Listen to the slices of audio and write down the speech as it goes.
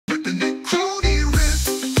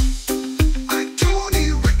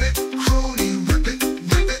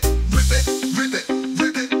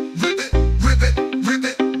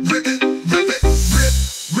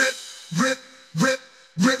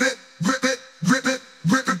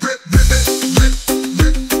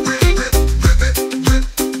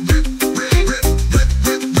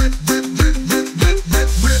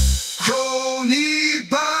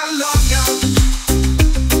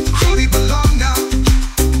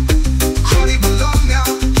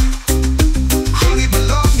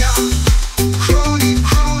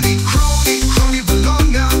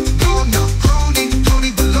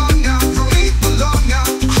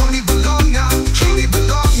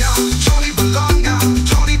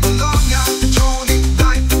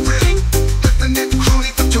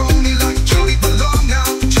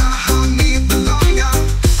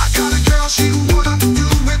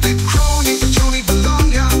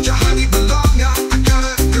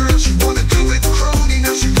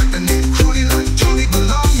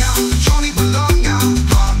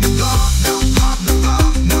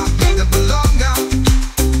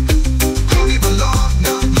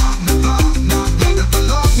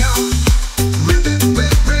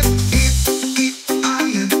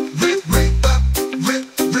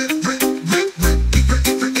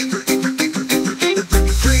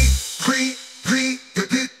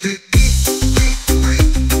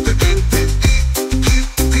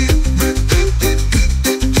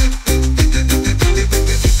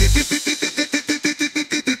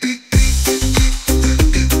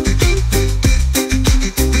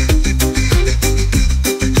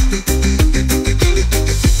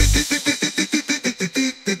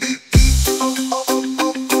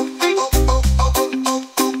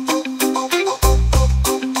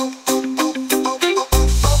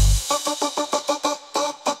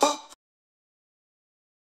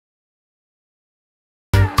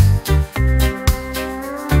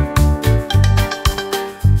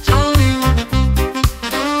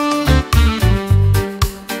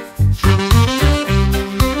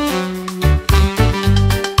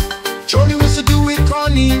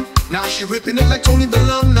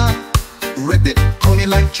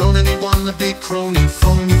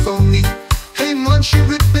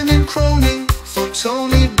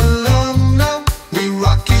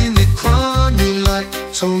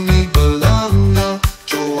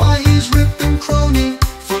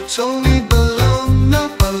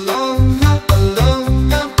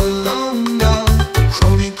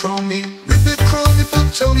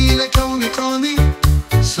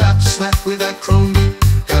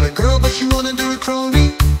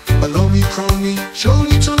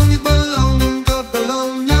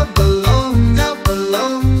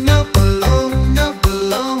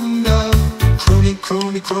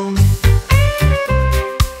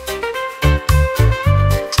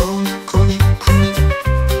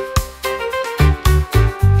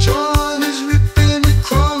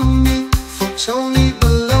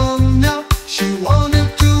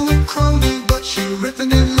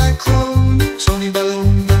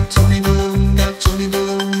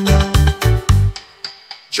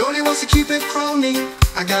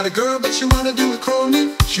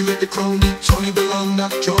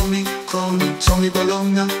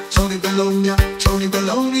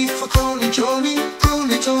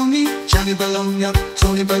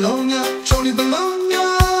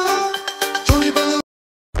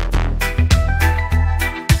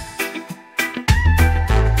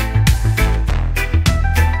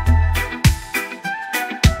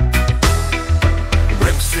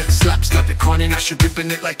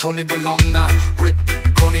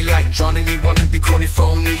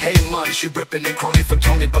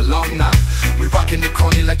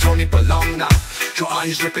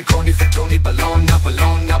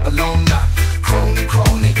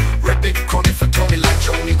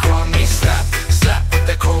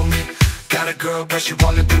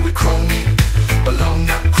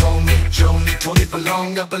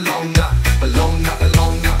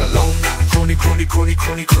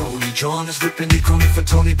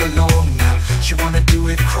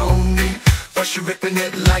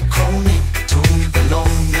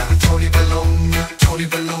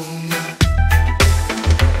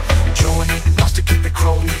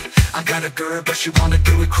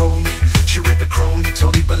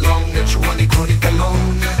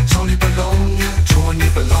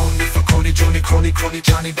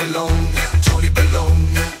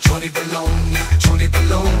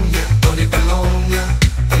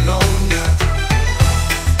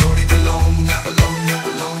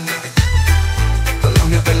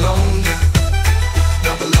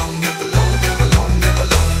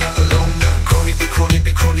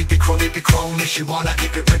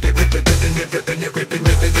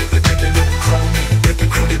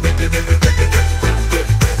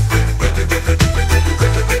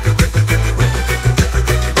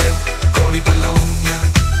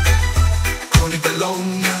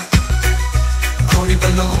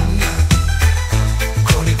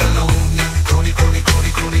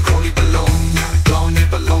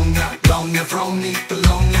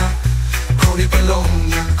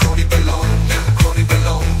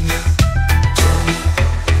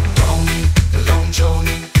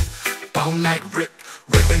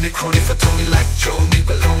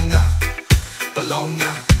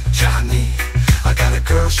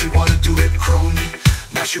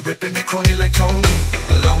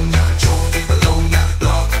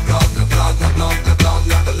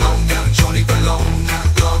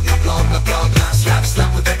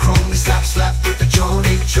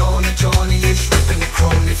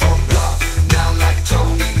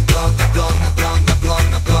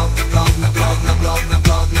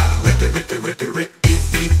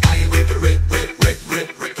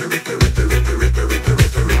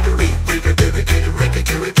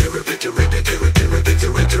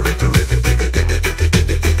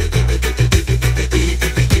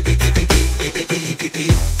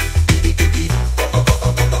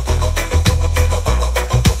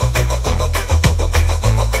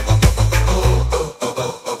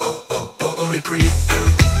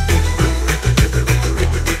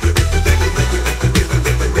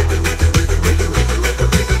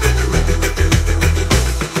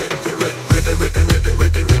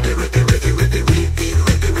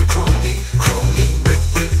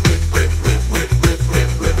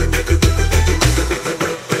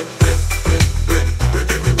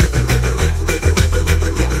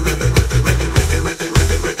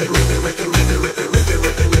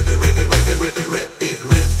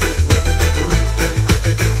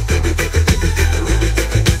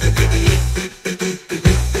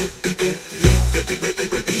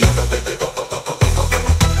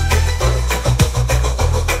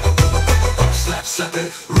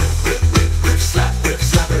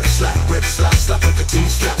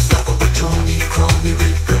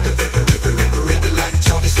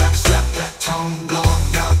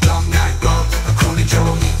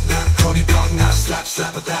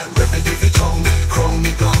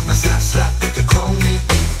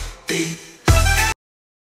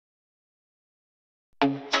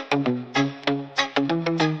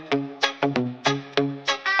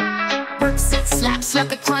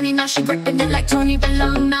slap it crony, now she ripping it like Tony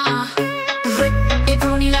Bologna. Rip it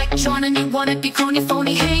crony like John and you wanna be crony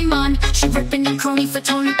phony. Hey man, she ripping it crony for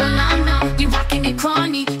Tony Bologna. We rocking it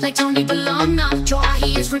crony like Tony Bologna. Joe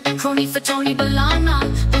he is ripping crony for Tony Bologna.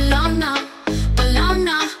 Bologna,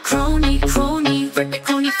 Bologna, crony, crony, rip it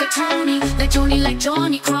crony for Tony. Like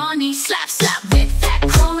Johnny, crony, slap, slap with that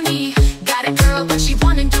crony. Got a girl but she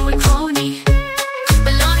wanna do it crony.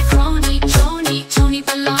 Bologna, crony, Tony, Tony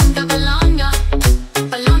Bologna, Bologna,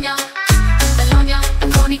 Bologna, Bologna,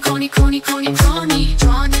 crony, crony, crony, crony, crony.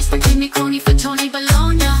 John is ripping me crony for Tony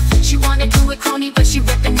Bologna. She wanna do it crony but she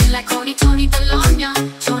ripping me like crony, Tony Bologna,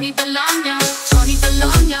 Tony Bologna, Tony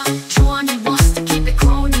Bologna. Johnny wants to keep it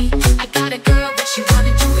crony. I got a girl but she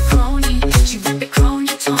wanna do it crony. She rip it crony,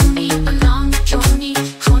 Tony Bologna, Johnny,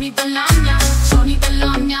 Tony Bologna, Tony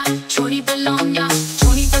Bologna, Tony Bologna,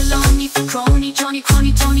 Tony Bologna for crony, Johnny,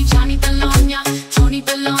 crony, Tony, Johnny Bologna, Tony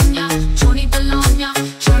Bologna, Tony Bologna,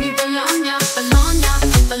 Tony Bologna, Bologna,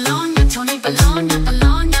 Bologna, Tony Bologna,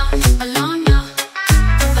 Bologna, Bologna,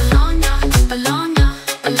 Bologna, Bologna,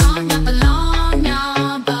 Bologna,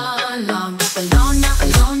 Bologna, Bologna,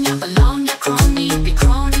 Bologna, Bologna, crony, be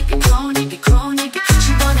crony, be crony, be crony, be.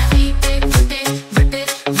 She wanna eat it, rip it, rip it,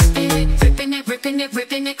 rip it, ripping it, ripping it,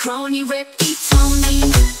 ripping it, crony, rip, eat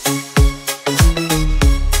Tony.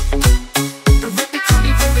 Rip it,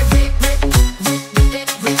 crony, rip it, rip, rip, rip, rip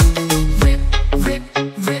it, rip, rip, rip,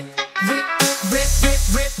 rip, rip,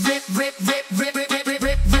 rip, rip, rip, rip, rip, rip, rip,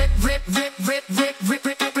 rip, rip, rip, rip,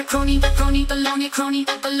 rip, rip, crony, crony, bologna, crony,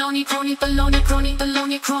 bologna, crony, bologna, crony,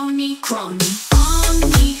 bologna, crony, crony,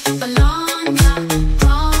 crony, bologna,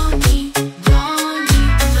 crony, crony,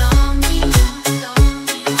 bologna,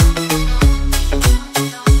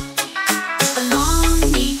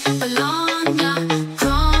 bologna, bologna,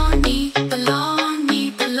 crony, bologna,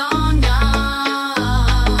 bologna,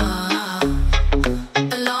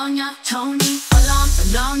 bologna, Tony,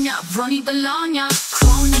 bologna, Ronnie, bologna,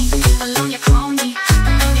 crony, bologna, crony,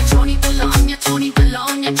 bologna, Tony, bologna, Tony,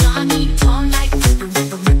 bologna, Johnny, Tone like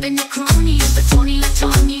ripping the crony, but Tony like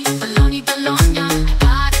Tony, bologna, bologna. I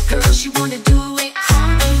got a girl, she wanna do it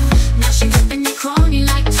crony. Now she ripping the crony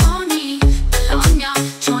like Tony, bologna,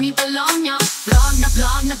 Tony, bologna, blogna,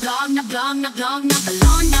 blogna, blogna, blogna, blogna,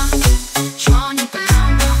 bologna, Johnny,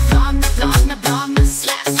 bologna, blogna, blogna, blogna,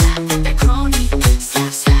 slap, slap with the crony,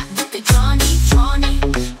 slap, slap with the Johnny, Johnny,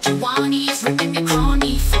 Johnny is ripping the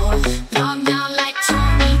crony for blogna like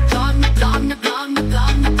Tony, blogna, blogna, blogna,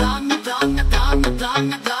 blogna, blogna, blogna, blogna,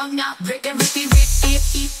 blogna, blogna, rip it, rip it, rip it,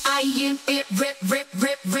 eat, I am it, rip, rip, rip,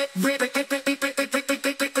 rip, rip, rip, rip, rip, rip, rip, rip, rip, rip,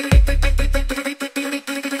 rip, rip, rip,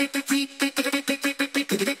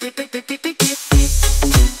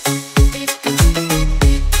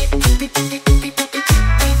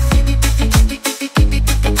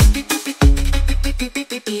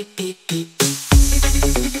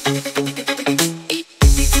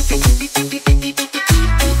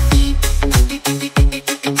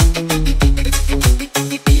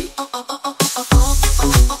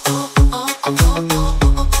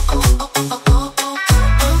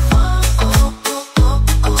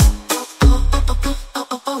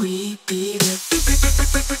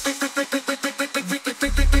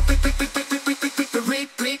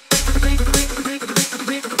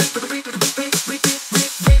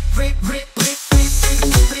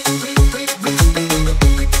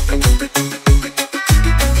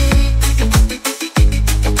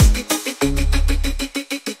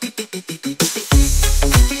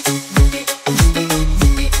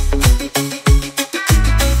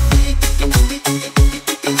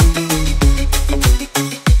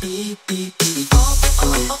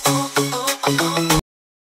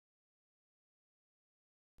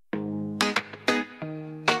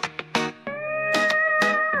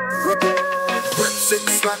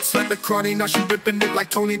 Six slaps like the crony, now she ripping it like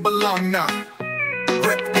Tony Bologna.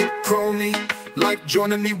 Rip it crony, like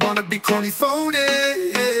John and he wanna be crony phony.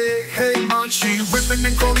 Hey man, she ripping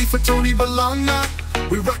it crony for Tony Bologna.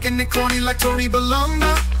 We rocking it crony like Tony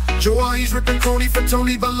Bologna. Joe he's ripping crony for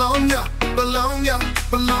Tony Bologna. Bologna,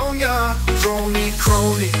 Bologna, crony,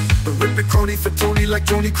 crony. We rip it crony for Tony like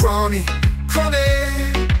Tony crony. Crony,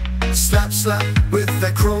 slap, slap with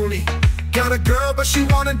that crony. Got a girl but she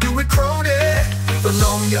wanna do it crony.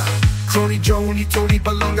 Bologna, crony, Joni, Tony,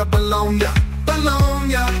 Bologna, Bologna,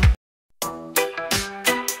 Bologna.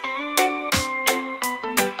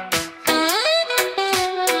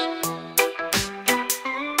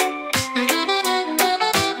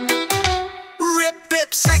 Rip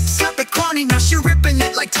it, sex, slap it, crony, now she ripping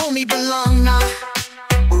it like Tony Bologna.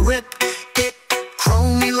 Rip it,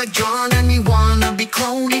 crony like John and he wanna be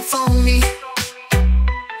crony phony.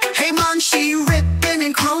 Hey man, she ripped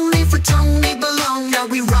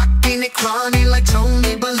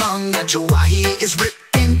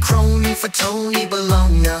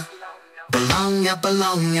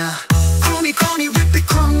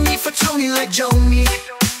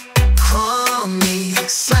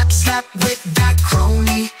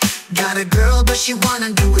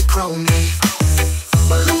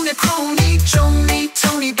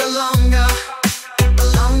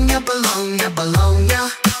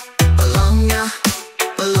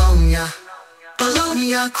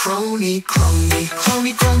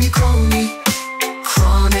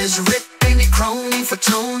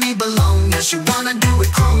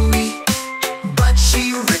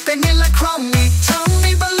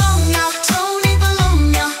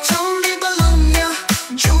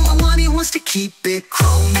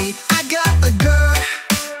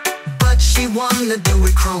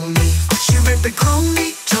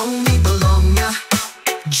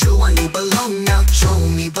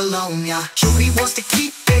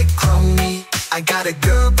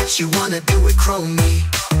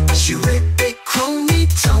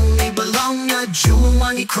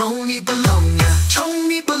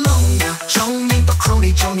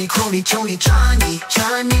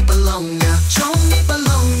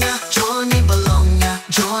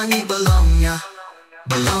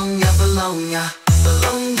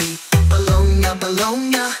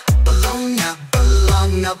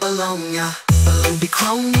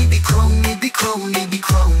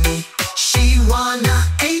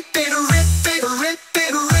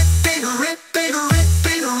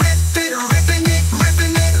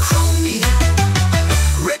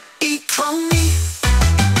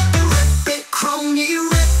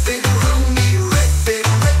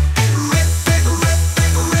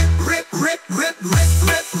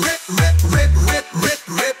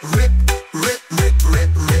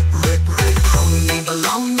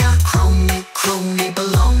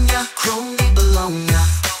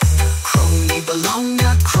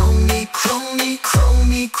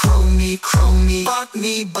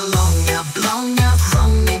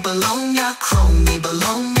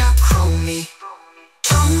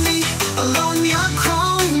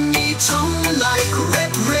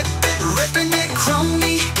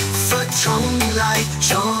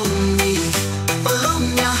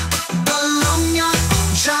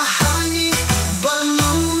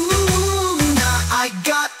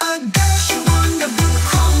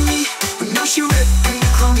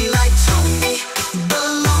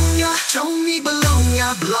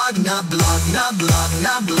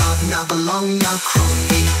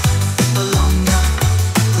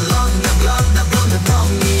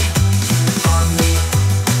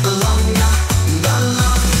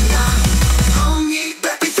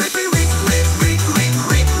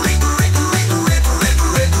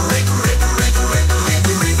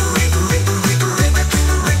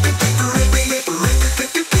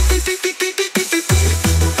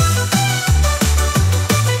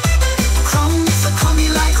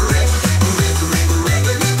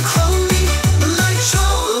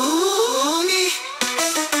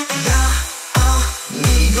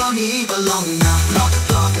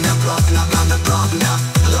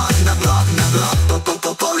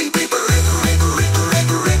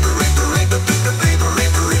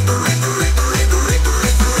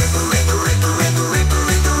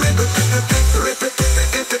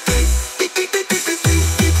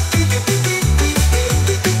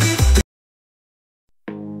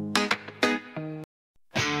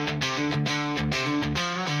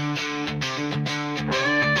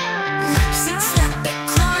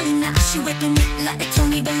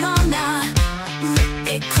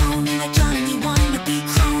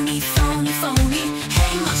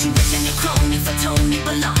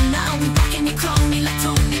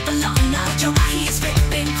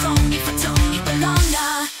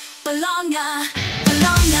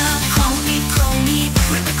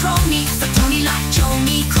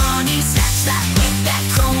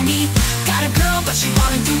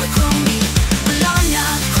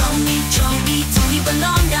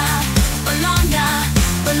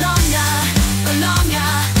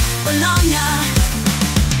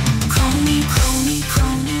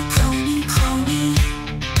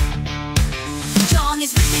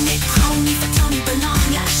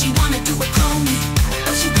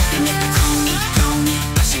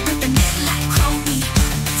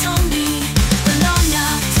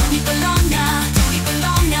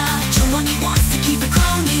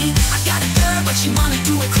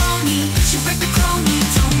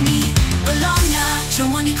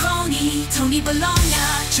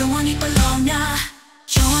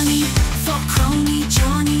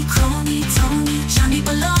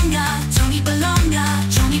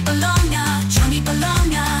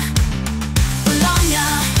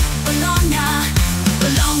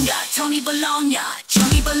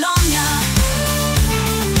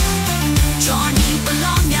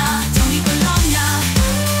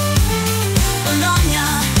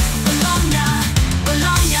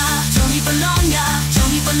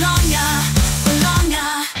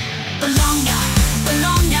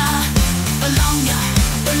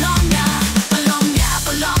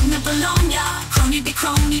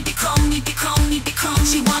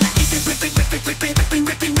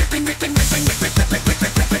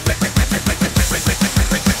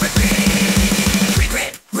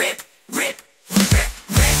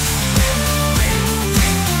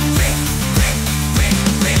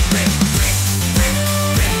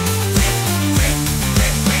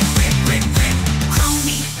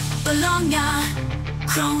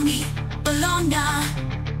crony, Bologna,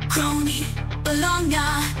 crony, Bologna,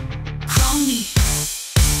 crony,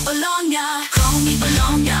 Bologna, crony,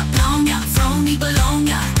 Bologna, Bologna, crony,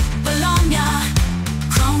 Bologna, Bologna,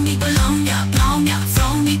 crony, Bologna, Bologna,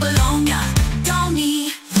 crony, Bologna,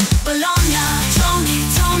 Tony, Bologna, Tony,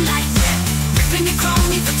 Tone like rip, ripping the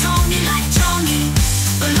crony for Tony like Tony,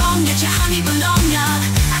 Bologna, to honey, Bologna.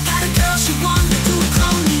 I got a girl, she wanna do a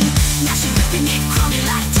crony, now she ripping it crony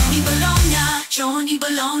like Tony, Bologna, Johnny,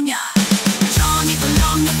 Bologna, Johnny,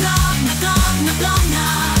 Bologna, Bologna, Bologna, Bologna,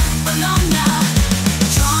 Bologna,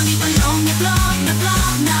 Johnny, Bologna, Bologna,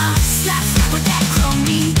 Bologna, slap, slap with that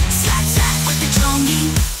crony, slap, slap with the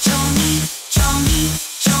Johnny, Johnny, Johnny,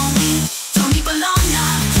 Johnny, Tony, Bologna,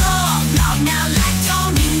 Bologna, like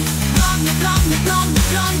Tony, Bologna, Bologna, Bologna,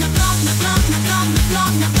 Bologna, Bologna, Bologna, Bologna,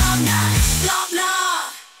 Bologna, Bologna, Bologna,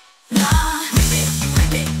 la, rip it,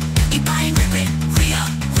 rip it, you buy and rip it, re-up,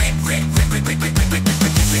 rip, rip, rip, rip, rip, rip, rip, rip,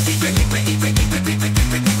 rip, rip, rip, rip, rip, rip, rip, rip,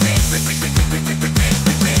 rip,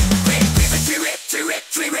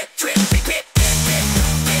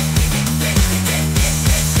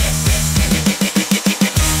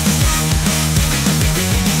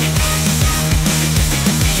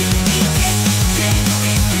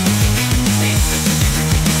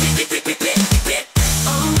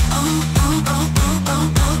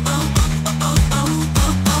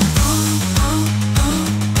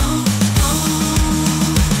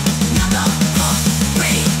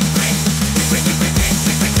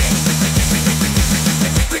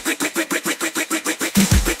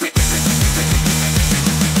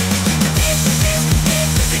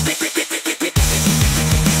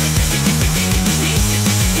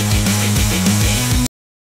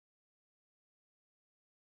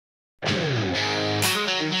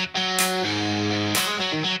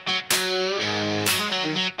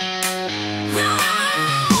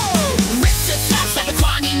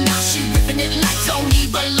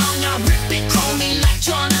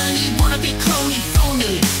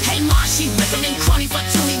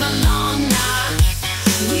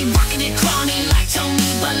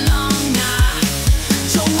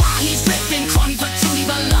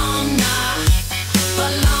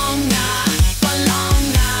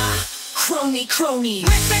 crony,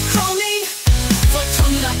 rip that crony, for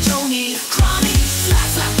Tony like Tony, crony, slap,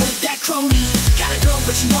 slap with that crony, got a girl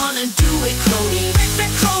but you wanna do it crony, rip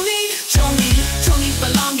that crony, Tony, Tony,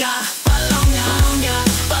 Bologna, Bologna,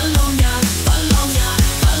 Bologna, Bologna,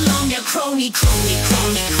 Bologna, crony, crony,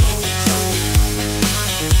 crony, crony,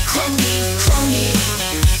 crony, crony,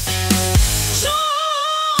 so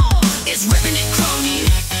it's ripping it crony,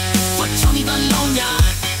 for Tony, Bologna,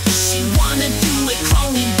 she wanna do it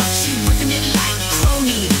crony, but she ripping it like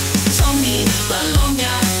crony, Tony, Bologna,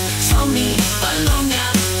 Tony, Bologna,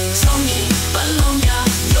 Tony, Bologna,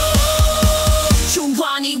 yo,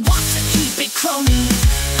 Giovanni wants to keep it crony,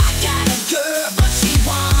 I got a girl, but she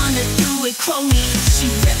wanna do it crony, she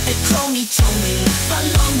rip it crony, Tony,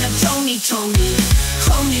 Bologna, Tony, Tony,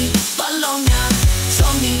 crony, Bologna,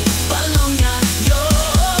 Tony, Bologna, yo,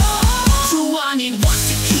 Giovanni wants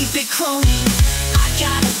to keep it crony, I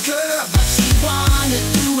got a girl, but she wanna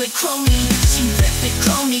do it crony, she rip it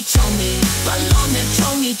crony, Tony, Bologna,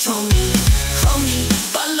 Tony, Tony, crony,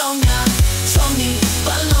 Bologna, Tony,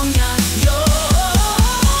 Bologna, yo,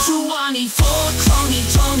 Giovanni for crony,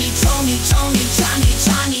 Tony, Tony, Tony, Johnny,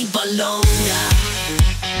 Johnny, Bologna,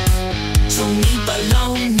 Tony,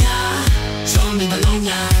 Bologna, Tony,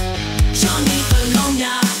 Bologna, Johnny,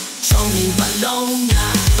 Bologna, Tony, Bologna,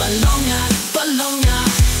 Bologna, Bologna,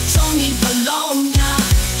 Tony, Bologna,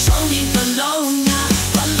 Tony, Bologna,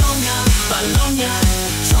 Bologna, Bologna,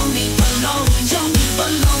 Tony, Bologna, Tony,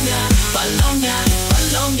 Bologna, Bologna,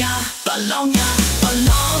 Bologna, Bologna,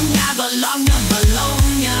 Bologna, Bologna,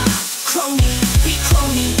 Bologna, crony, be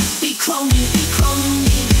crony, be crony, be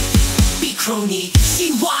crony, be crony,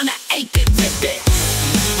 she wanna ape it, rip it,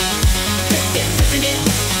 rip it, ripping it,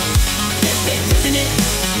 rip it, ripping it,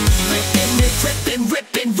 ripping it, ripping,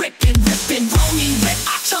 ripping, ripping, ripping, crony, rip,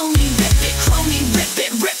 I Tony, rip it, crony, rip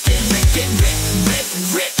it, rip it, rip it, rip,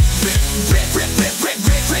 rip, rip, rip, rip, rip, rip, rip,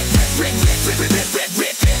 rip, rip, rip, rip, rip, rip,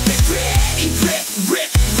 rip, rip,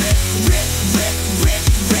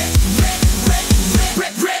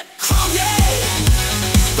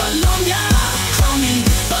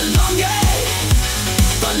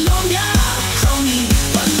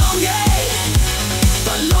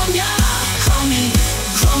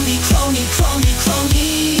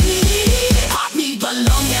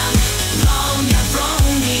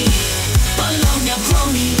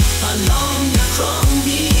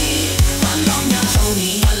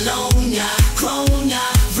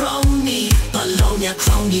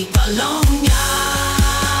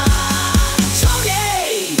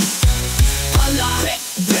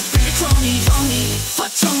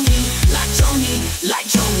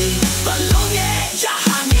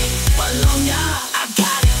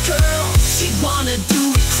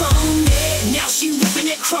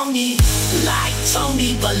 crony, like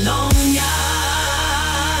Tony Bologna.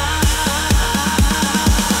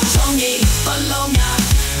 Tony Bologna,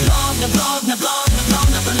 blogna, blogna, blogna,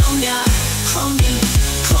 blogna, Bologna. Crony,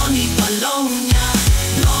 crony Bologna,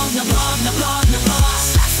 blogna, blogna, blogna, blogna.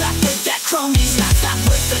 Slap, slap with that crony, slap, slap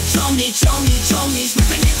with the Tony, Tony, Tony's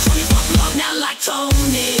ripping it, Tony for blog now like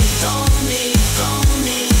Tony, Tony,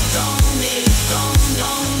 Tony, Tony, Tony,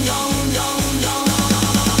 Tony, Tony, Tony.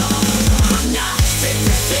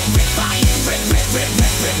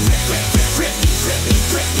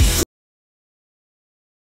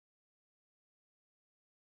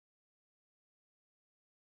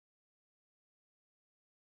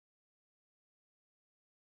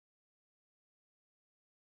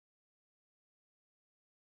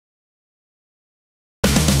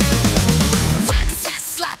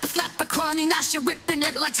 Slap, slap a crony, now she ripping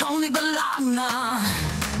it like Tony Bologna.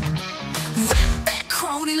 Rip that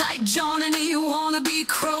crony like John, and you wanna be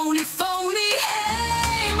crony phony.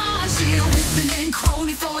 Hey, ma, she ripping it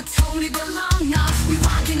crony for Tony Bologna. We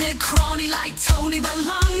rocking it crony like Tony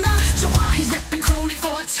Bologna. So why he's ripping crony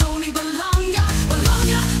for Tony Bologna?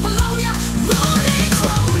 Bologna, Bologna, crony,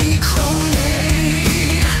 crony,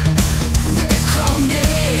 crony. Rip it crony.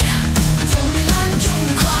 Tony like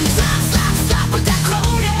Tony, crony, slap, slap, slap with that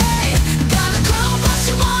crony. Got a girl, but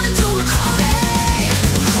she wanna do a crony.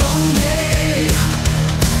 Crony,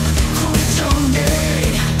 crony, Tony.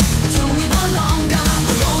 Tony Bologna,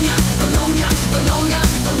 Bologna, Bologna, Bologna,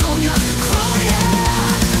 Bologna, crony.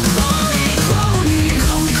 Crony, crony,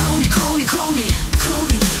 crony, crony, crony, crony,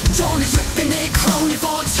 crony. Tony's ripping it crony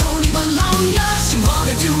for Tony Bologna. She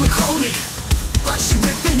wanna do a crony, but she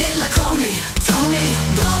ripping it like crony. Tony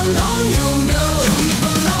Bologna, no. Tony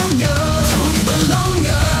Bologna, Tony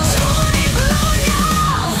Bologna, Tony Bologna.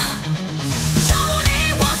 Tony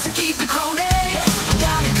wants to keep it crony.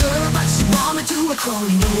 Got a girl, but she wanna do a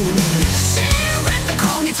crony. She ripped the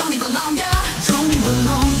crony, Tony Bologna, Tony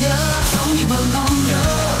Bologna, Tony Bologna.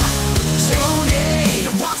 Tony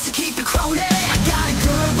wants to keep it crony. I got a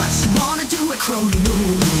girl, but she wanna do a crony.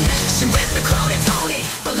 She ripped the crony, Tony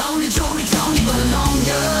Bologna, Tony, Tony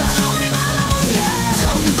Bologna, Tony Bologna,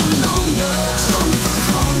 Tony Bologna, Tony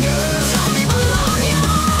Bologna, Tony Bologna,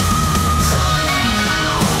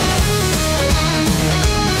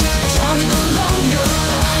 Tony Bologna,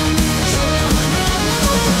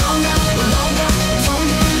 Bologna, Bologna,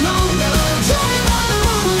 Tony Bologna, Tony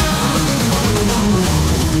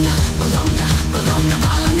Bologna, Bologna.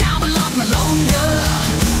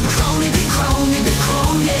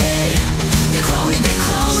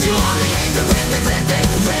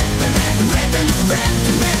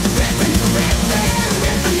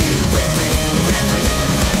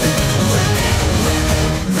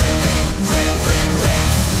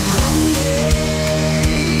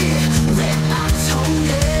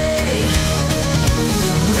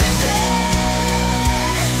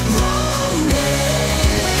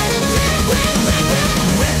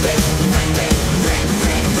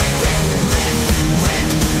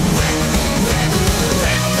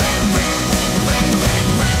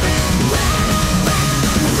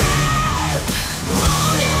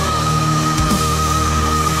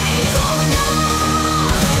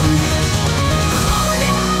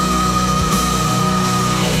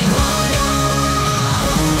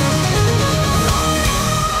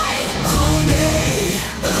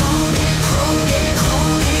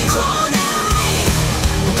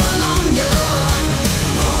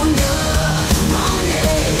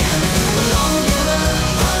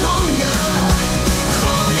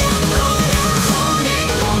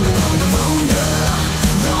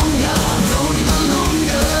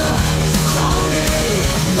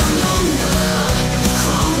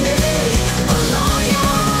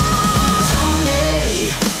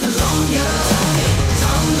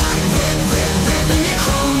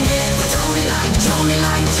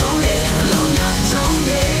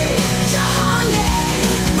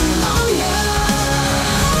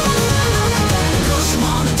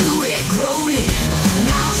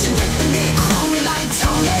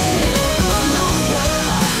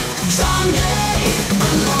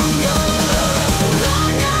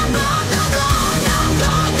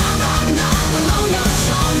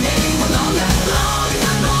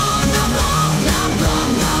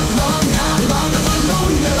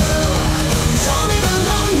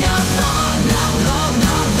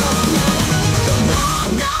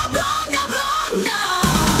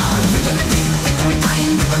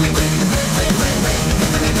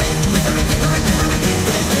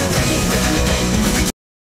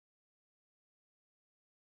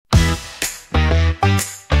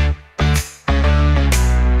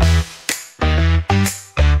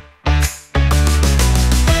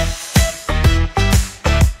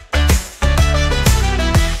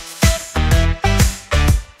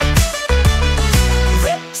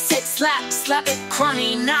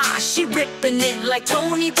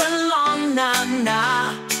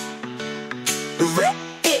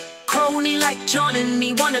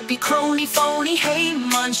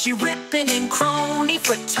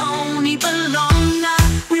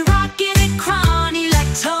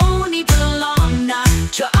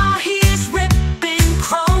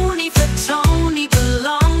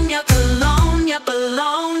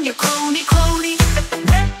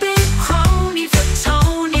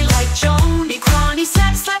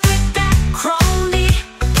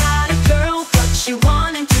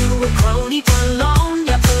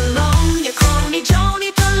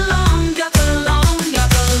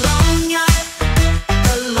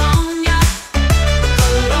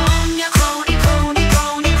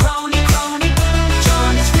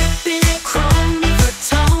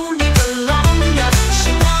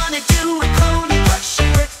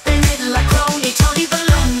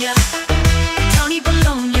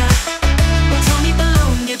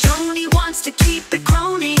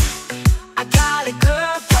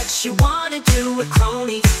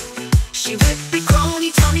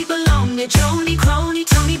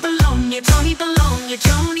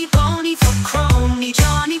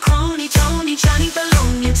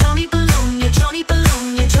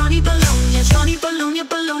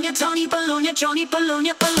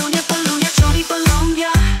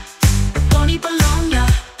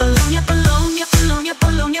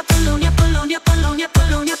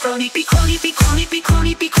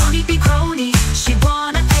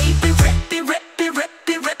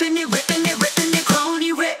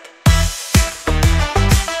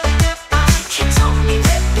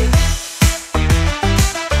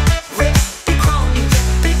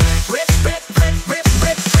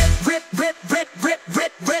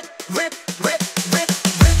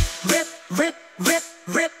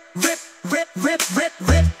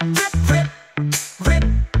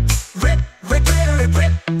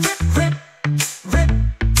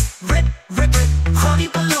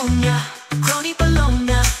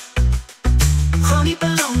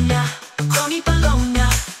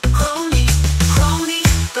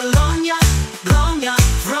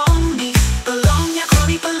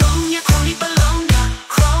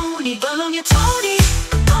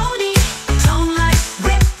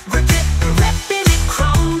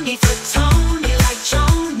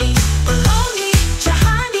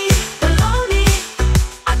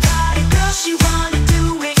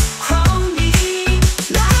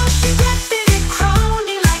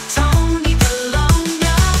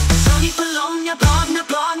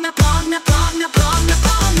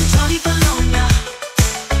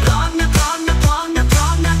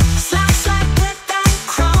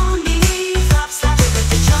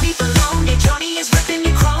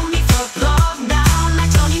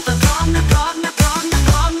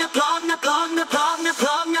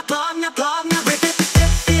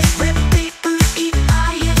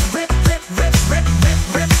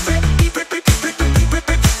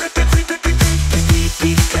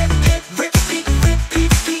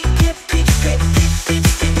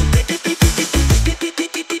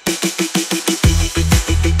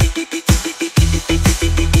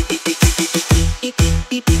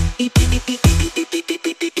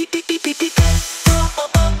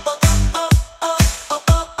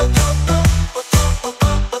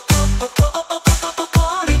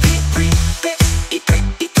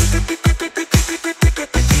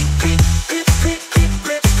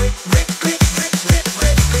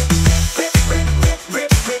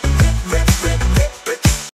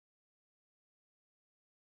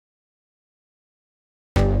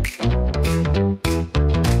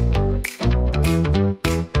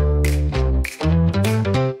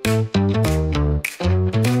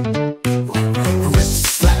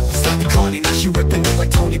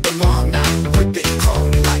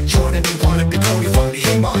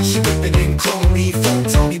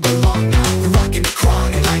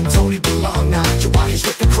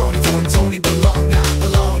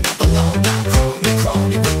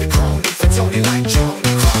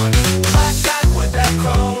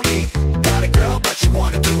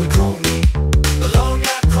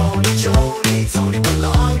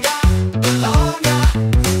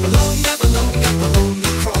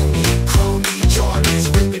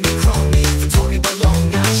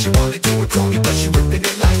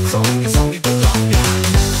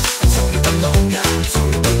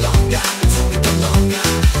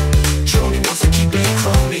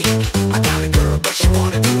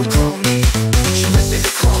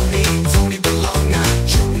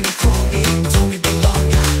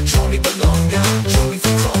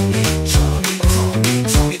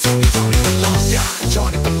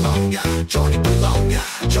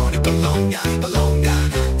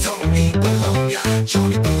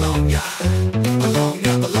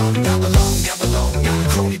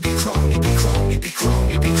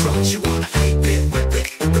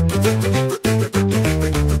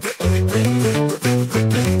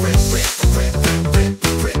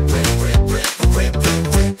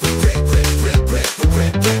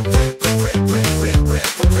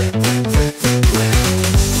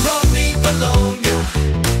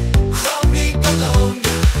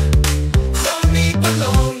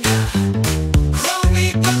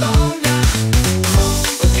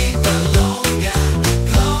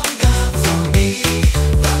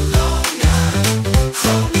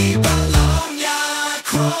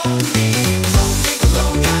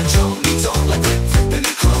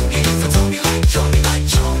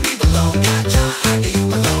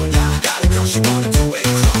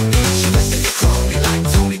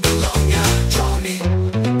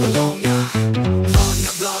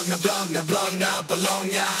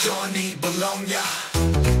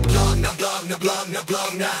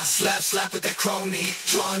 crony,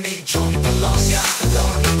 Johnny, Johnny Bologna,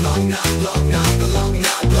 Bologna, Bologna, Bologna, Bologna,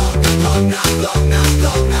 Bologna, Bologna,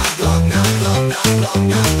 Bologna, Bologna, Bologna,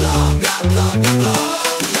 Bologna, Bologna, Bologna.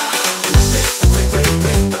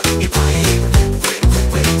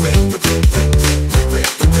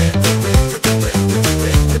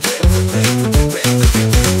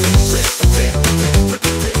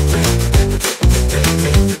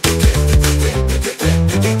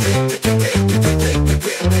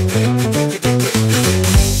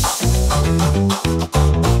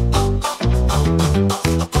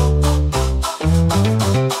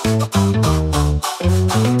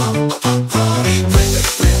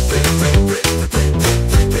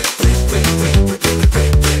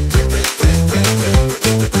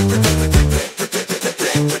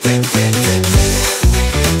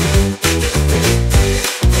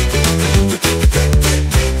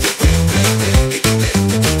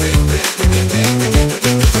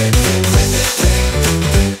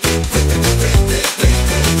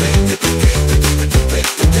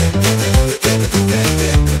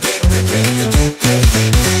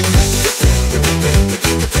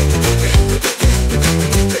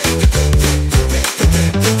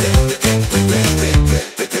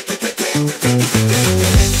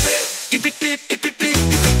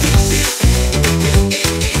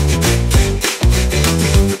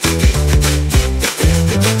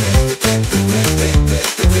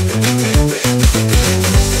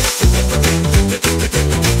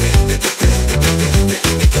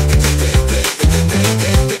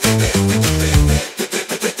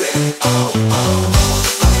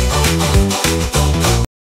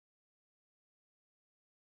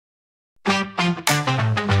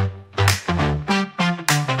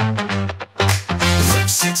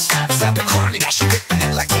 At the crony, now she ripping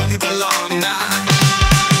like Tony Bologna.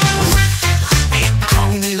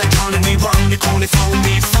 Crony like Tony, Ronnie, Crony,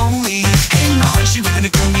 phony. Hey, no, she ripping the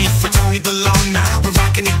crony for Tony Bologna. We're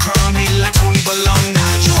rocking it crony like Tony Bologna.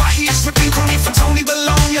 You are here ripping crony for Tony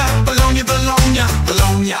Bologna. Bologna, Bologna,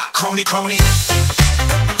 Bologna. Crony, crony.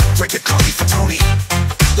 Rip it crony for Tony.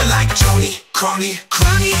 Like Johnny, crony,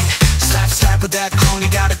 crony. Slap, slap with that crony.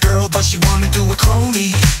 Got a girl, but she wanna do a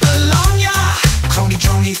crony. Bologna. Crony,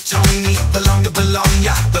 Johnny, Tony, Bologna,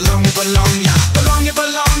 Bologna, Bologna, Bologna, Bologna,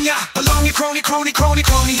 Bologna, Bologna, crony, crony, crony,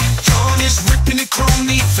 crony. Johnny's ripping it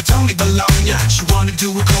crony for Tony Bologna. She wanna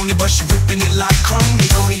do a crony, but she ripping it like crony,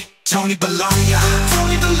 Tony, Tony Bologna,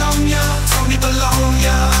 Tony Bologna, Tony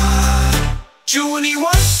Bologna. Johnny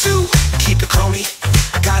wants to keep it crony.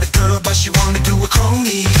 I got a girl, but she wanna do a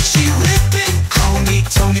crony. She ripping crony,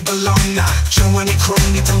 Tony Bologna. Johnny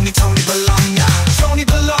crony, Tony, Tony Bologna. Tony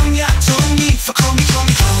Bologna, Tony for crony,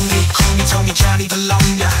 crony, crony. Crony, Tony, Johnny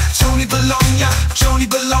Bologna. Tony Bologna, Johnny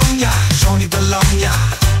Bologna. Johnny Bologna,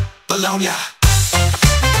 Bologna.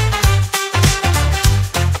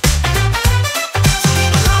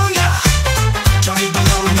 Bologna, Johnny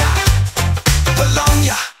Bologna.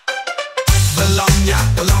 Bologna. Bologna,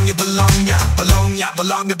 Bologna, Bologna, Bologna,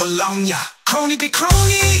 Bologna, Bologna. Crony be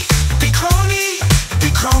crony, be crony, be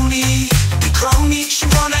crony, be crony. She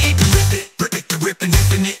wanna eat the rip it, rip it, ripping,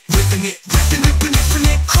 ripping it, ripping it, ripping, ripping, ripping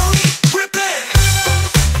it. Crony, rip it.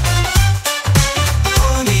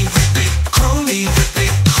 Crony, rip it, crony, rip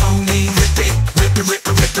it, crony, rip it, rip it, rip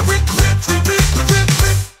it, rip it, rip, rip, rip, rip,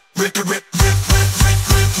 rip, rip, rip, rip, rip,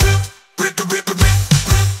 rip, rip, rip, rip, rip, rip, rip.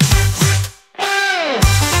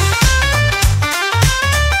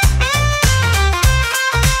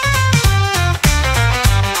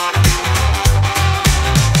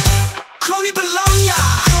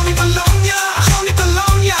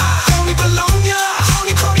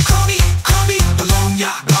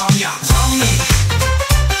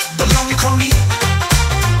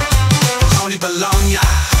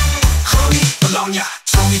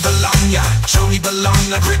 Tony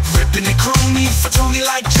Bologna, ripping it crony for Tony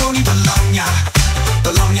like Tony Bologna.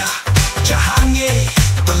 Bologna, Jahanye,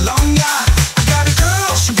 Bologna. I got a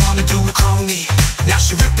girl, she wanna do a crony. Now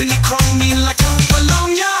she ripping it crony like Tony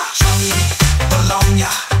Bologna. Tony Bologna.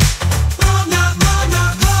 Bologna, Bologna,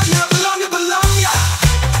 Bologna, Bologna, Bologna.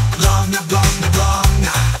 Bologna, Bologna,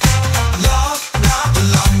 Bologna. Bologna,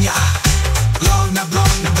 Bologna. Bologna,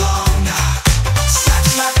 Bologna, Bologna. Slap,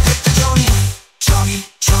 slap with the Johnny. Johnny,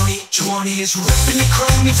 Johnny, Johnny is ripping it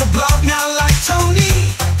crony for blog now like Tony.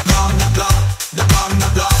 Blog, na blog, the blog, na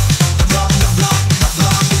blog, the blog, na blog, the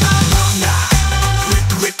blog, na blog, na. Rip,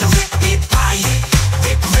 rip, rip, rip, buy it.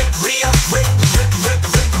 Rip, rip, rip, rip, rip, rip, rip,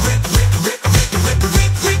 rip, rip, rip, rip, rip, rip,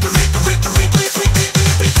 rip, rip, rip, rip,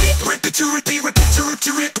 rip, rip it to rip, rip it to rip,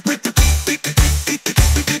 to rip, rip, rip, rip, rip,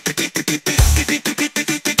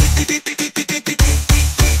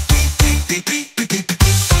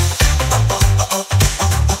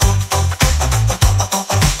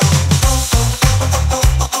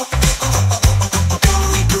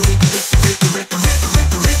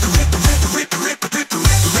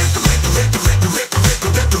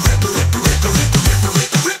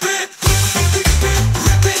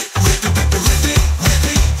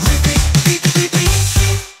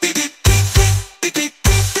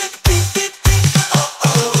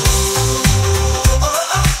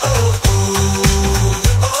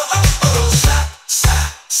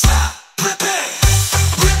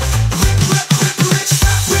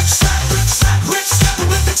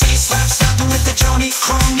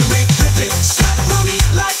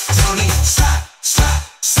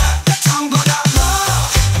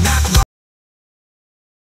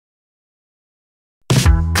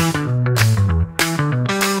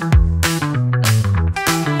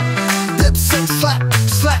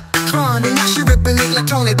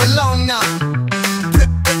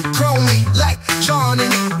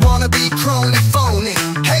 be crony phony.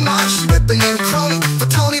 Hey man, she ripping in crony for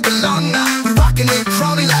Tony Bologna. We rocking in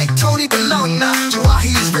crony like Tony Bologna.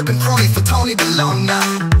 Jawahi is ripping crony for Tony Bologna.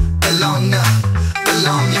 Bologna,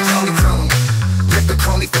 Bologna, crony, crony. Ripping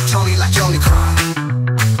crony for Tony like Johnny Crony.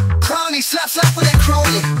 Crony slap slap for that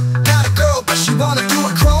crony. Not a girl but she wanna do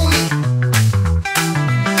a crony.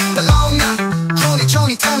 Bologna, crony,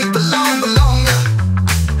 Johnny, Tony, Bologna, Bologna.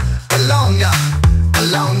 Bologna,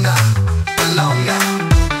 Bologna, Bologna.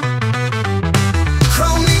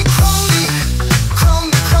 Crony, crony,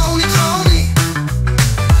 crony, crony, crony.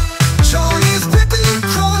 Johnny's whipping it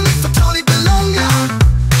crony for Tony Bologna.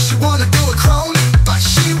 She wanna do a crony, but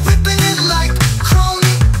she whipping it like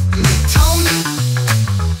crony. Me, Tony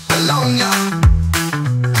Bologna,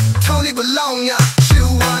 Tony Bologna. She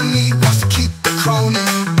wants to keep the crony.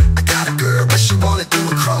 I got a girl, but she wanna do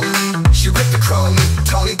a crony. She whipped the crony,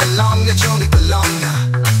 Tony Bologna, Johnny Bologna,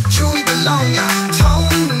 Johnny Bologna,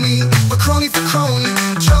 Tony. We're crony for crony,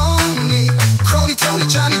 Johnny, crony, Tony,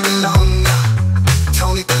 Johnny Bologna,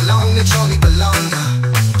 Tony Bologna, Johnny Bologna,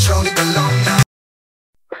 Johnny Bologna.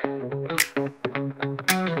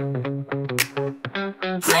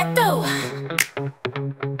 Reto.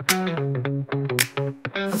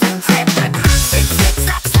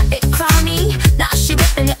 Slap, slap it, crony. Now she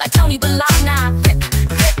ripping it like Tony Bologna. Rip,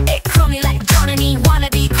 rip it, crony like Johnny. Wanna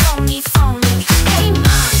be crony phony. Hey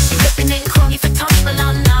man, she ripping it crony for Tony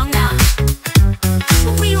Bologna.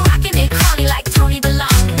 We rocking it crony like Tony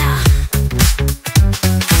Bologna.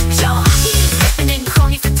 Joe, he's ripping it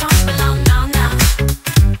crony for Tony Bologna.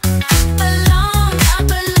 Bologna,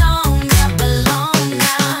 Bologna,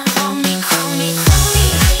 Bologna. Crony, crony, crony.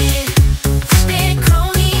 Big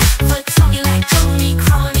crony for Tony like Tony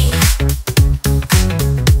Crony.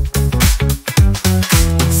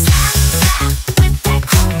 Slap, slap with that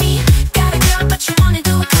crony. Got a girl but you wanna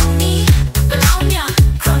do a crony. Bologna,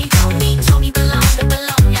 crony, crony, Tony Bologna,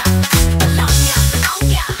 Bologna, Bologna,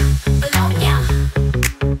 Bologna, Bologna.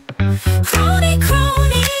 Crony,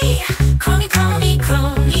 crony, crony, crony,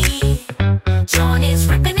 crony. John is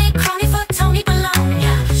ripping it crony for Tony Bologna.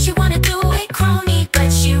 She wanna do it crony,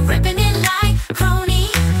 but she ripping it like crony.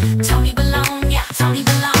 Tony Bologna, Tony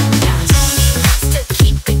Bologna. Tony wants to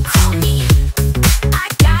keep it crony. I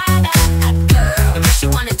got a girl, but she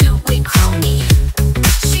wanna do it crony.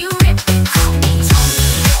 She ripped it crony. Tony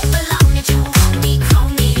Bologna, Johnny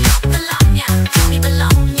crony. Bologna, Tony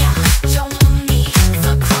Bologna. Johnny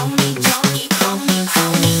for crony, Johnny crony,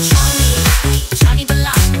 crony, Johnny. Johnny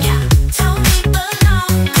Bologna, Tony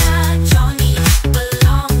Bologna, Johnny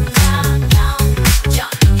Bologna,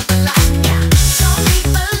 Johnny Bologna, Tony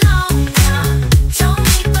Bologna,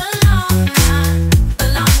 Johnny Bologna,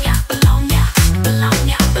 Bologna, Bologna,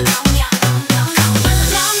 Bologna, Bologna,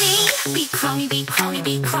 Bologna. Be crony, be crony,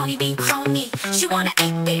 be crony, be crony. She wanna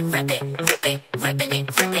ape it, rip it, rip it, ripping it,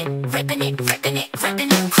 rip it, ripping it, ripping it,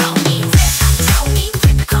 ripping it, crony. Rip, Tony,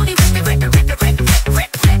 rip it, crony, rip it, rip it, rip it,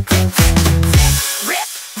 rip it, rip, rip,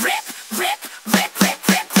 rip, rip, rip, rip, rip, rip,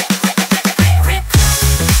 rip, rip, rip, rip, rip,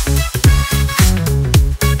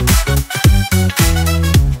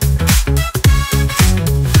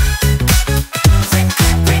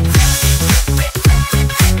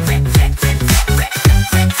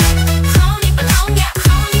 Crony Bologna,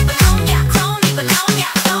 crony Bologna, crony Bologna,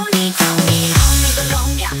 crony, crony, crony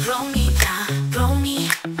Bologna, crony,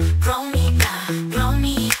 crony, crony,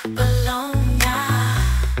 crony Bologna.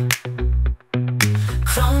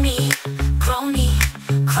 Crony, crony,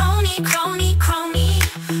 crony, crony, crony,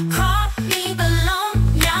 crony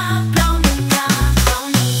Bologna, Bologna,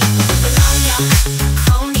 crony, Bologna,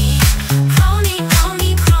 crony, crony,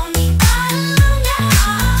 crony, crony Bologna,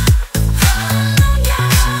 Bologna.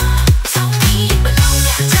 Tony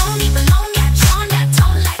Bologna, Tony Bologna, Johnny,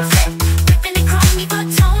 Tony like Rip, ripping it crony for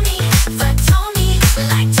Tony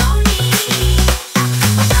like Tony.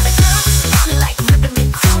 I got a girl, Johnny like ripping it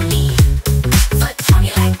crony for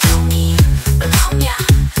Tony like Tony. Bologna,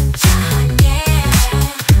 Johnny,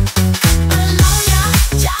 Bologna,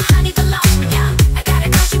 Johnny Bologna. I got a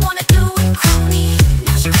girl, she wanna do it crony.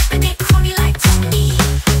 Now she ripping it crony like Tony.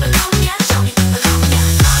 Bologna, Johnny Bologna,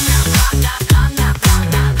 Bologna, Bologna,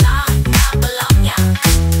 Bologna, Bologna, Bologna.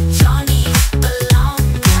 Johnny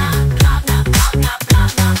Bologna, Bologna, Bologna,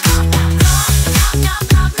 Bologna, Bologna,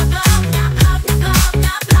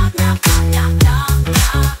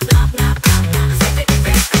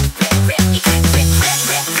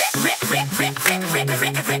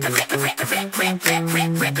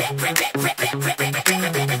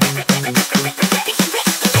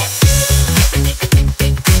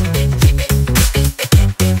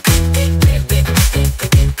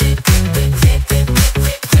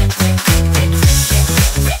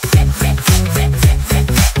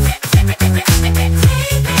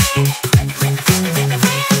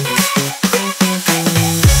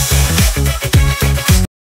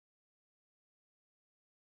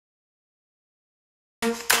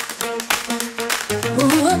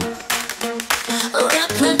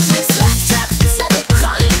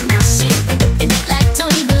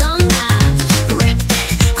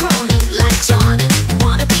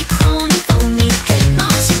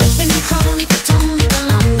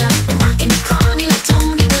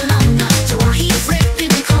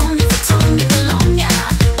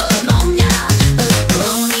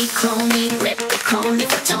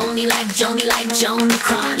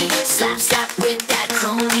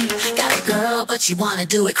 girl, but she wanna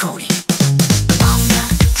do it crony. Bologna,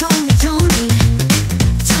 Tony, Tony,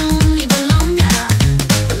 Tony Bologna,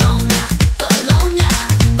 Bologna, Bologna,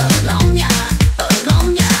 Bologna,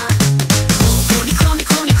 Bologna. Crony, crony,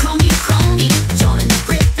 crony, crony, crony, joining the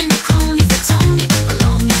ripping the crony for Tony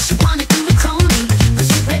Bologna. She wanna do it crony, but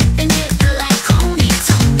she ripping it like crony.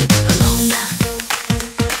 Tony Bologna,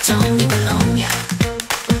 Tony Bologna,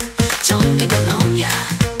 Tony Bologna.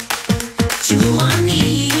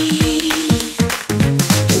 Giovanni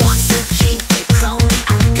wants to keep it crony.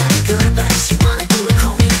 I got it good, but she wanna do it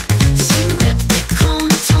crony. She ripped it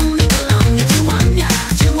crony, Tony Bologna. Giovanni,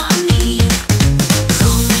 Giovanni,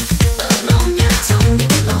 Tony Bologna, Tony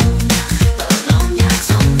Bologna, Bologna,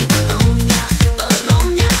 Tony Bologna,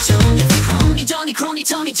 Bologna, Tony crony, Johnny crony,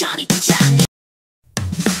 Tony, Johnny, Johnny.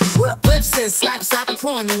 Whips and slaps, slapping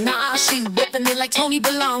crony. Nah, she whipping it like Tony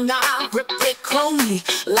Bologna. Rip it crony,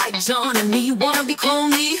 like John and me. Wanna be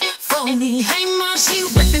crony, phony. Hey ma, she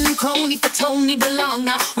whipping it crony for Tony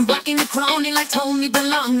Bologna. I'm rocking it crony like Tony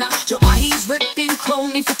Bologna. Joe, he's whipping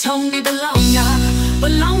crony for Tony Bologna.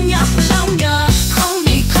 Bologna, Bologna,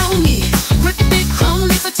 crony, crony. Rip it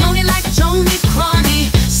crony for Tony like Johnny crony.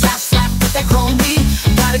 Slap, slap with that crony.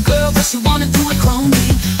 Got a girl, but she wanna do it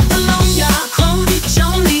crony. Bologna, crony,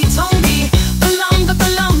 Johnny, Tony. Bologna,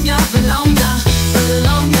 Bologna, Bologna,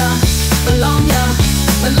 Bologna, Bologna,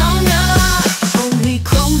 Bologna. Crony,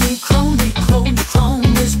 crony, crony, crony, crony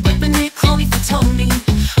is whipping it crony for Tony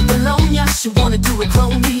Bologna. She wanna do it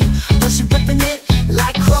crony, but she whipping it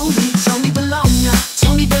like crony. Tony Bologna,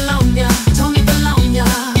 Tony Bologna, Tony Bologna.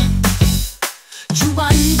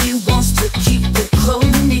 Giovanni wants to keep it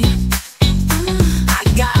crony. I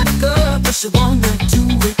got a girl, but she wanna do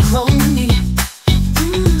it crony.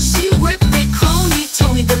 She whipped it crony,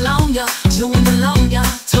 Tony Bologna, Tony Bologna,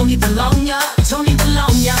 Tony Bologna, Tony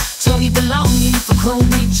Bologna, Tony Bologna for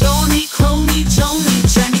crony, Johnny crony, Johnny,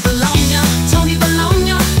 Johnny Bologna, Tony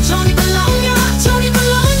Bologna, Tony Bologna, Tony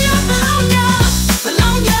Bologna, Bologna,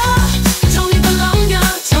 Bologna, Tony Bologna,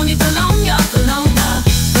 Tony Bologna, Bologna,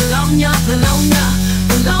 Bologna, Bologna,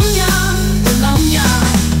 Bologna, Bologna,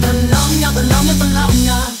 Bologna, Bologna,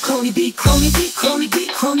 Bologna. Crony be, crony be, crony be,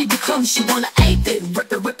 crony be, crony. She wanna ape it,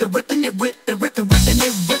 rip it, rip it, ripping it, rip it, rip it, ripping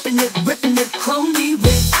it, ripping it, ripping it, crony,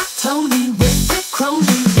 rip, Tony, rip, rip,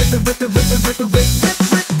 crony, rip it, rip it, rip it, rip it, rip,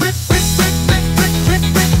 rip, rip, rip, rip, rip, rip,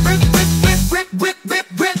 rip, rip, rip, rip, rip, rip, rip,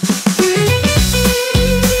 rip.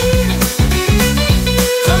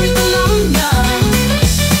 Crony Bologna,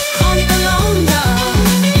 Crony Bologna,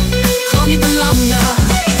 Crony Bologna.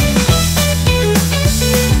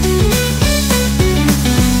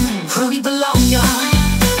 Crony Bologna,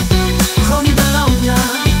 Crony Bologna,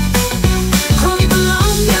 Crony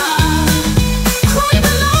Bologna, Crony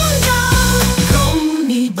Bologna,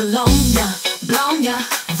 Crony Bologna, Bologna,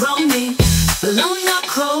 Crony Bologna,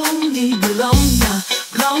 Crony Bologna,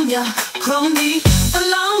 Bologna, Crony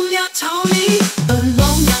Bologna, Tony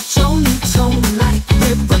Bologna, Tony, Tony like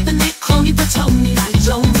we're whipping it crony for Tony like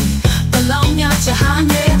Tony Bologna,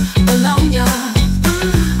 Giovanni Bologna.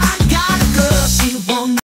 I got a girl, she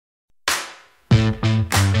won't.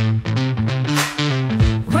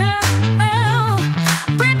 Well,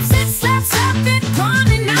 rips it, slaps, slap it,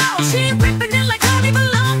 crony now. She ripping it like Tony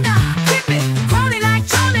Bologna. Rip it, crony like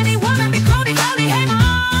John, and he wanna be crony, crony, hey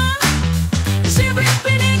mom. She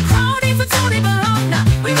ripping it crony for Tony Bologna.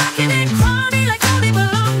 We rocking it crony like Tony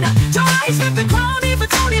Bologna. Joy's ripping crony for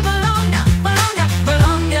Tony Bologna. Bologna,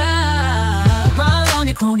 Bologna,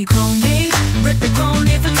 Bologna, crony, crony. Rip it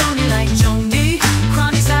crony for Tony like Johnny.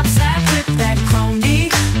 Crony, slap, slap, rip that crony.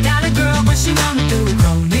 Got a girl, but she wanna do it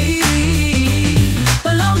crony.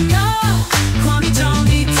 Bologna, crony,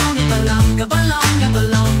 Tony, Tony Bologna, Bologna,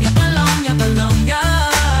 Bologna, Bologna, Bologna,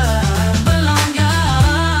 Bologna.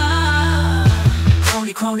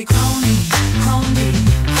 Crony, crony, crony, crony,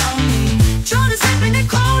 crony. Jordan's ripping it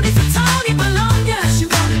crony for Tony Bologna. She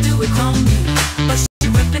wanna do it crony, but she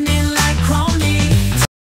ripping it like crony.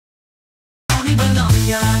 Tony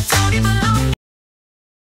Bologna, Tony Bologna,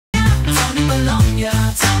 Tony Bologna,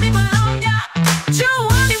 Tony Bologna.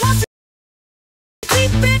 Giovanni wants to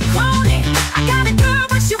keep it crony. I got a girl,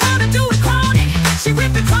 but she wanna do it crony. She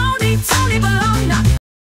rip it crony, Tony Bologna.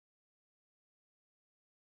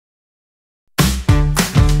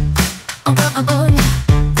 Oh, oh, oh, yeah.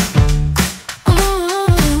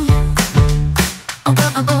 Oh,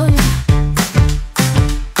 oh, oh, yeah.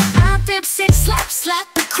 I dip, sit, slap, slap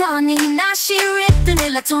the crony. Now she ripping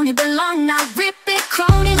it like Tony Bologna. Rip it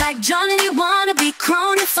crony like Johnny. You wanna be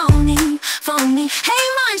crony, phony, phony. Hey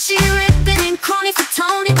man, she ripping in crony for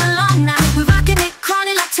Tony Bologna. We rocking it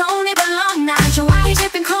crony like Tony Bologna. Bologna. Johnny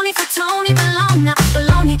ripping crony for Tony Bologna.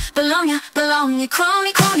 Bologna, Bologna, Bologna.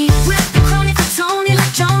 Crony, crony, ripping crony for Tony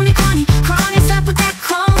like Johnny crony. Crony's up with that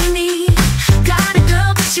crony. Got a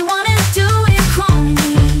girl but she wanna do it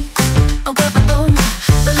crony. Oh girl, Bologna,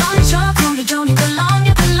 Bologna, your crony. Johnny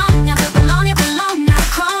Bologna, Bologna, Bologna, Bologna.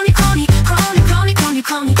 Crony, crony, crony, crony, crony,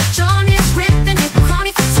 crony. Johnny's ripping it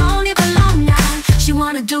crony for Tony Bologna. She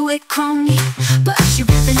wanna do it crony, but she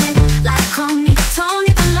ripping it like crony.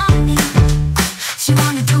 Tony Bologna. She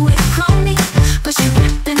wanna do it crony, but she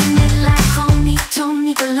ripping it like crony.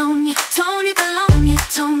 Tony Bologna, Tony Bologna,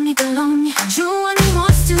 Tony Bologna. Johnny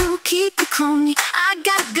wants to keep it crony. I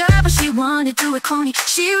got a girl, but she wanna do it crony.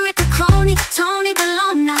 She rip it crony. Tony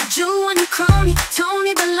Bologna, Johnny crony.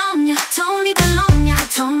 Tony Bologna, Tony Bologna,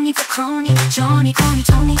 Tony for crony. Johnny crony,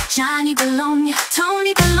 Tony, Johnny Bologna,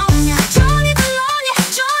 Tony Bologna, Johnny Bologna,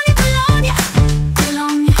 Johnny Bologna,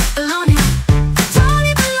 Bologna, Bologna.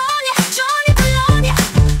 Tony Bologna, Johnny Bologna,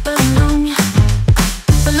 Bologna,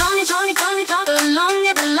 Bologna, Johnny, Johnny,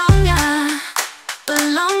 Bologna, Bologna,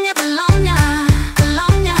 Bologna, Bologna,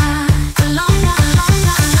 Bologna, Bologna,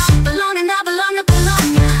 Bologna, now Bologna,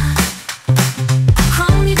 Bologna.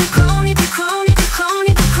 Crony, be crony, be crony, be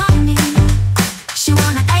crony, be crony. She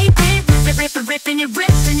wanna ape it, ripping it,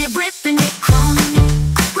 ripping it, ripping it, crony.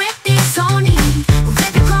 Rip it, Tony,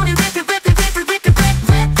 rip it, crony, rip it, rip it, rip it, rip it,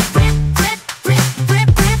 rip, rip, rip, rip,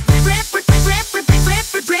 rip, rip, rip, rip, rip, rip, rip,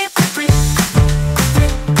 rip, rip, rip, rip.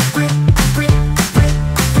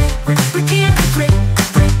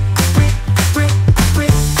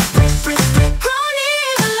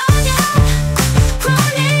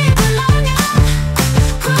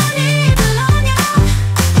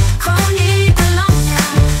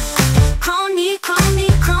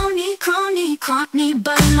 Crony,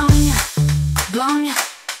 Bologna, Bologna,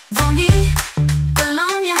 Bologna,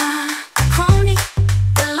 Bologna, crony,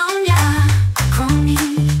 Bologna, crony,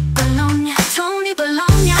 Bologna, Tony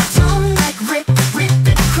Bologna, Tony like rip, rip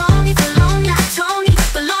it, crony, Bologna, Tony,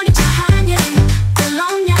 Bologna, Johnny,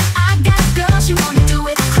 Bologna. I got a girl, she wanna do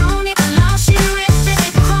it crony, Bologna, she rip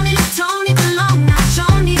it, crony like Tony Bologna,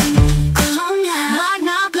 Johnny, Bologna,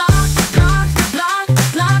 Bologna, Bologna,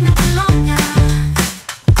 Bologna, Bologna,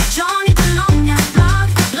 Johnny Bologna.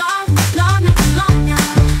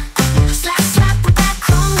 Slap, slap with that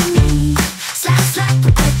crony. Slap, slap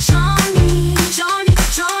with that Johnny. Johnny,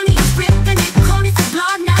 Johnny is ripping it crony for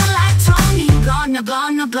Bologna like Tony. Bologna,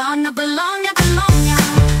 Bologna, Bologna, Bologna,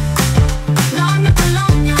 Bologna,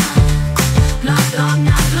 Bologna, Bologna,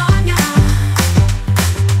 Bologna, Bologna.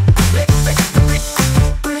 Rip, rip, rip,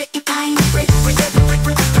 rip, rip, rip, rip, rip,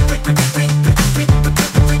 rip,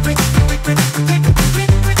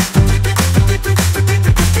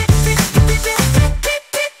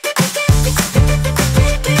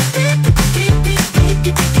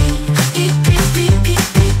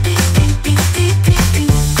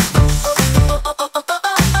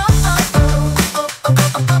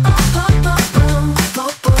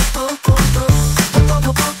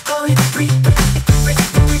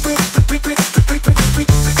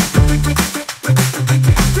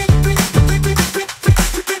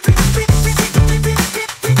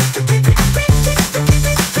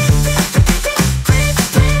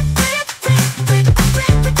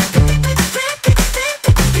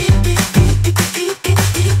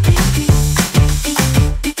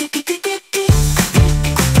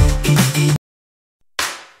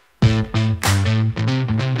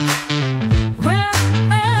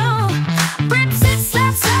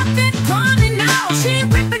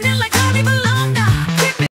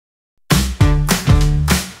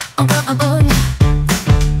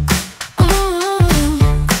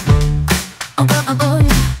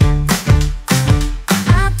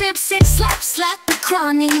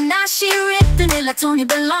 now she ripping it like Tony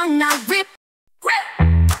Bologna. Rip, rip.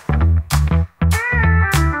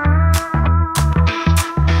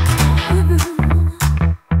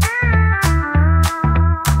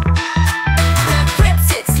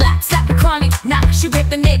 Rips it, slap, slap the crony. Now she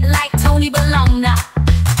ripping it like Tony Bologna.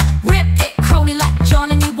 Rip it, crony like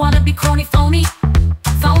John and you wanna be crony, phony,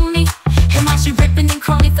 phony. And now she ripping it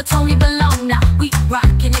crony for Tony Bologna. We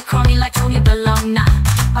rocking it crony like Tony Bologna.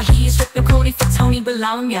 Oh, he is ripping crony for Tony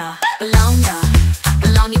Bologna. Bologna,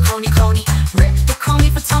 Bologna, crony, crony. Rip the crony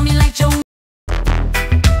for Tony like Joe.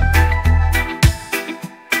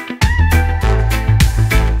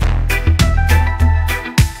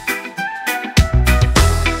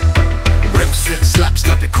 Rips it, slaps,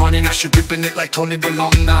 slap it, crony. Now she ripping it like Tony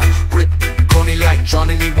Bologna. Rip crony like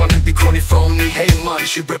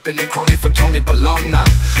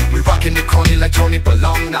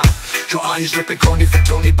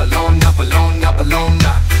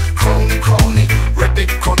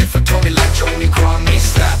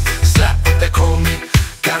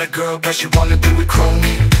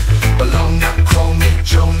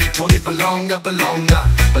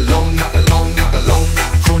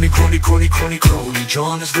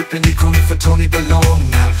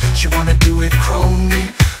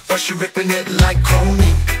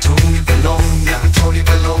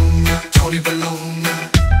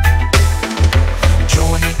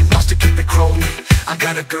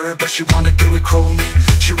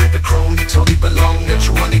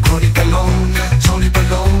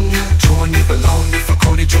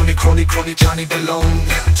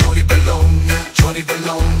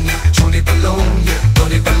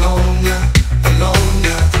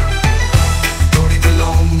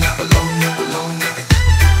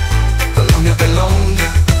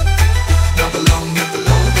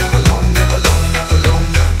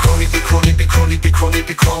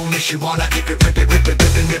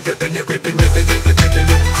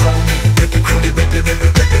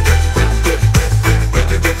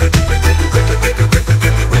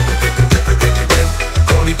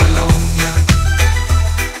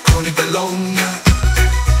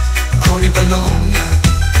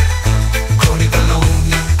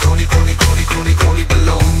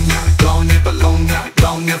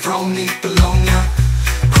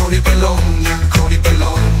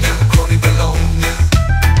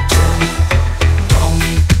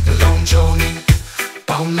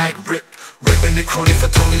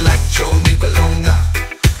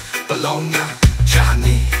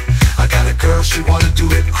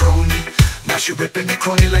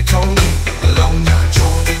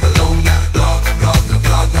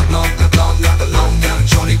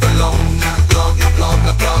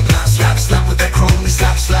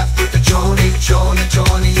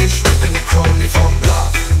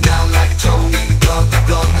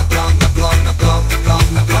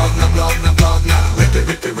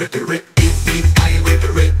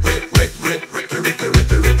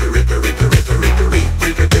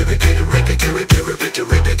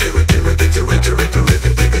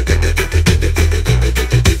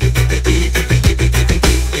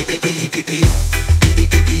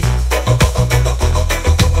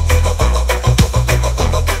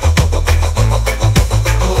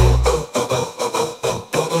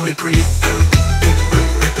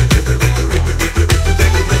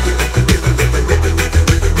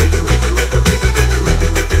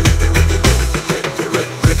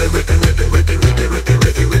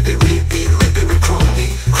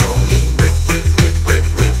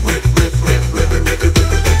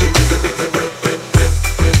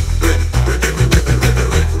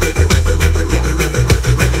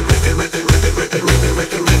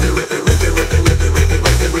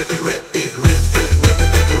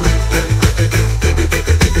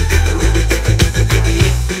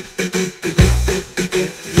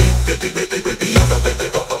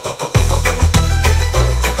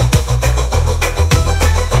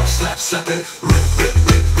Slap it,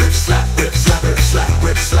 rip, slap, rip, slap, rip, slap,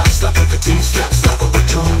 rip, slap, slap with the T, slap, slap with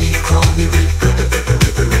Tony, crony, rip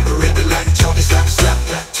it like Tony, slap, slap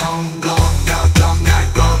that tongue, long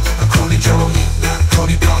night, long, a crony, Tony, now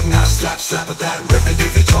crony, long, now slap, slap with that, rip it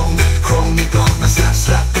if you told me, crony, long, now slap,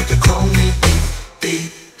 slap with the crony,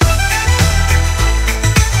 beat.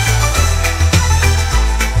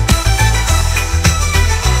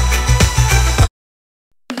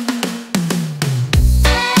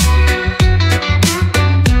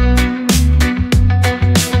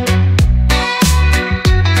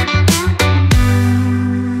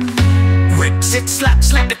 It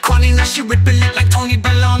slaps like the crony, now she ripping it like Tony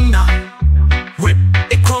Bellona. Rip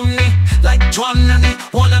it crony like Johnny,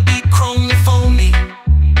 wanna be crony phony.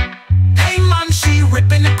 Hey man, she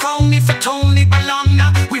ripping the crony for Tony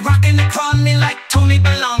Bellona. We rocking the crony like Tony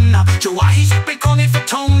Bellona. He's ripping crony for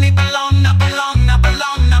Tony Bellona, Bellona.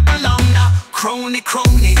 Crony,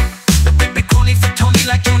 rip it crony for Tony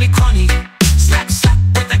like Tony Crony. Slap, slap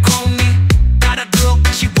with that crony. Got a girl,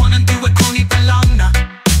 she wanna do it crony Bellona.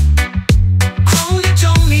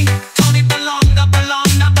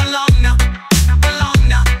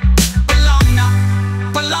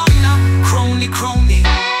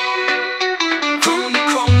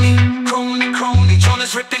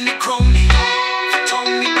 Ripping it crony,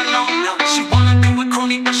 Tony Bellona. She wanna do it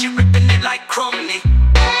crony, but she ripping it like crony.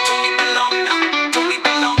 Tony Bellona, Tony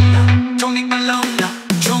Bellona, Tony Bellona.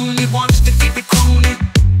 Tony wants to keep it crony.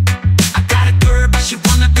 I got a girl, but she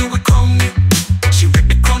wanna do it crony. She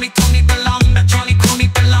rip it crony, Tony Bellona, Tony crony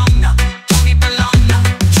Bellona, Tony Bellona.